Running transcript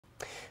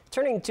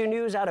Turning to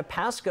news out of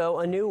Pasco,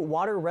 a new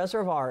water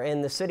reservoir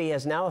in the city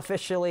has now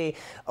officially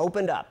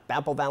opened up.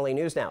 Apple Valley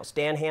News Now's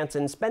Dan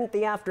Hansen spent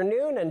the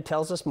afternoon and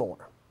tells us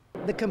more.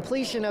 The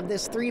completion of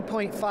this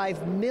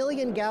 3.5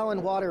 million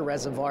gallon water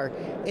reservoir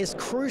is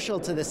crucial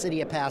to the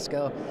city of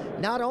Pasco,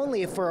 not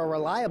only for a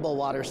reliable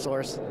water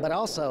source, but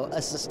also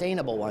a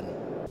sustainable one.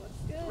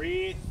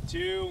 3,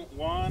 2,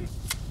 1,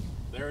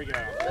 there we go.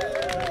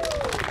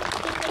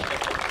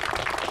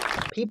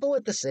 People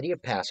at the city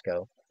of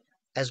Pasco,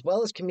 as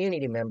well as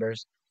community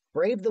members,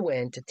 braved the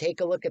wind to take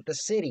a look at the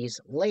city's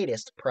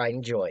latest pride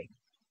and joy.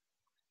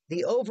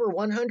 The over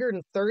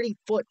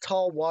 130-foot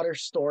tall water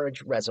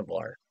storage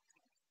reservoir.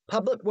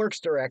 Public Works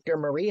Director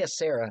Maria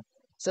Serra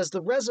says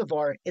the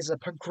reservoir is a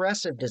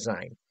progressive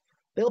design,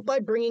 built by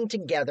bringing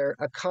together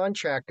a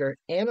contractor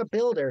and a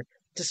builder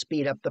to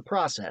speed up the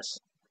process.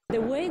 The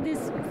way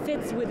this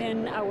fits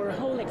within our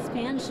whole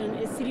expansion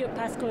is City of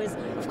Pasco is,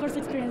 of course,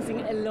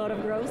 experiencing a lot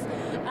of growth,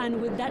 and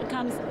with that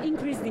comes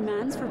increased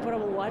demands for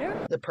potable water.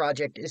 The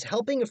project is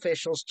helping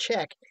officials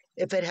check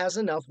if it has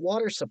enough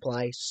water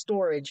supply,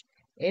 storage,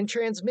 and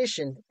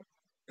transmission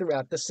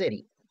throughout the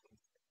city.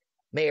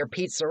 Mayor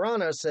Pete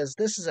Serrano says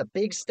this is a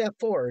big step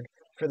forward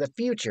for the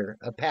future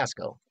of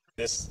Pasco.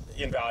 This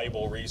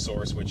invaluable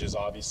resource, which is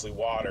obviously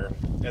water,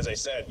 as I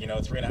said,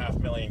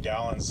 3.5 million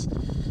gallons,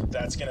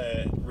 that's going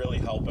to really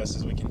help us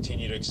as we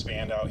continue to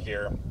expand out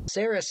here.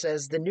 Sarah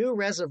says the new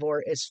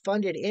reservoir is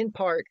funded in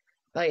part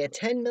by a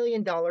 $10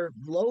 million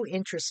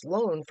low-interest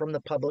loan from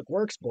the Public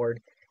Works Board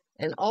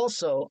and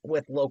also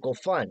with local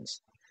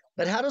funds.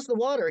 But how does the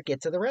water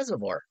get to the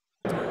reservoir?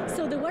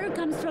 So the water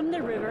comes from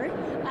the river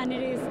and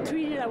it is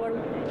treated at our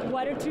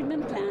water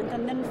treatment plant,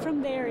 and then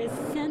from there is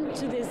sent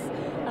to this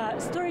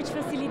storage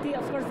facility.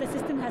 Of course, the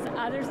system has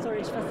other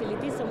storage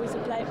facilities, so we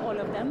supply all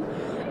of them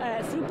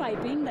through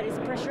piping that is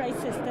a pressurized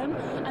system,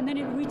 and then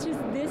it reaches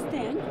this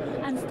tank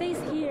and stays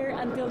here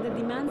until the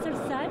demands are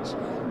such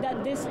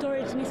that this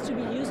storage needs to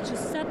be used to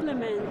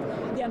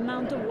supplement the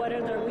amount of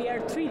water that we are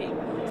treating.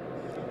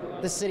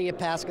 The city of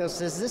Pasco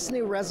says this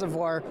new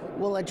reservoir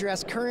will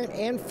address current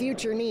and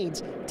future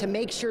needs to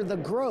make sure the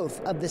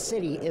growth of the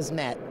city is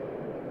met.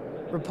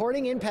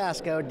 Reporting in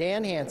Pasco,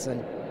 Dan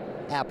Hansen,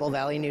 Apple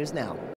Valley News Now.